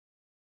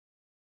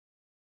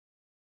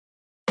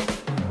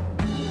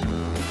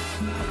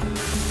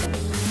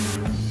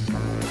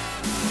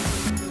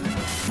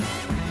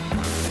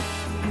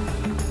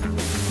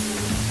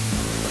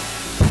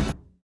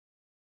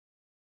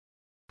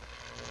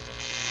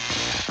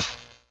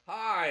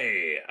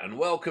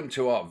welcome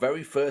to our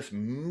very first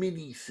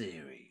mini-series.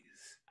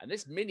 And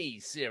this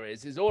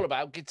mini-series is all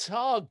about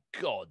guitar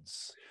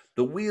gods.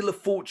 The Wheel of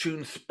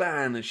Fortune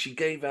span as she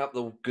gave out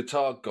the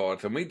guitar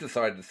gods, and we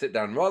decided to sit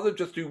down, rather than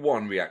just do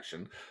one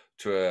reaction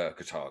to a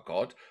guitar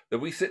god, that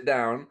we sit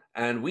down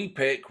and we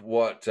pick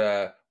what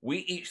we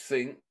each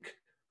think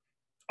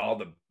are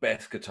the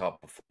best guitar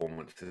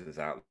performances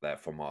out there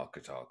from our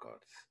guitar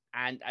gods.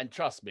 And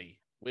trust me,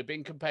 we're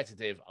being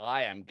competitive.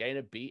 I am going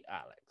to beat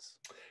Alex.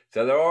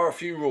 So there are a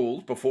few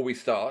rules before we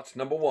start.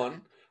 Number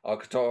one, our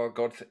guitar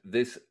gods,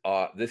 this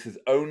is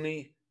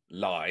only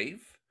live.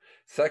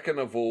 Second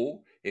of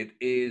all, it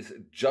is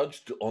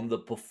judged on the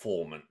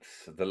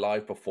performance, the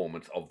live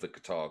performance of the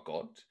guitar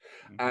god.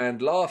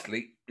 And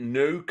lastly,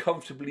 no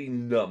comfortably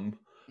numb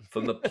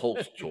from the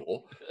Pulse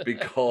tour,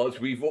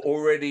 because we've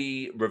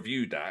already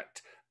reviewed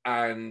that.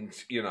 And,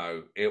 you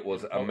know, it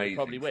was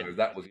amazing. So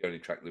that was the only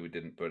track that we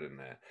didn't put in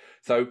there.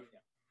 So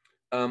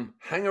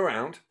hang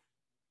around.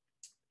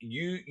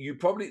 You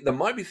probably, there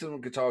might be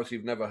some guitarists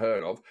you've never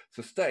heard of.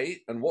 So stay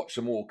and watch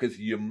them all, because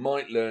you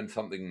might learn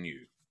something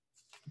new.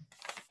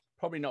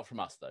 Probably not from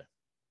us, though.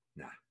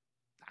 Nah.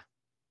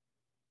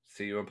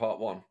 See you in part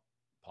one.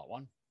 Part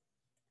one.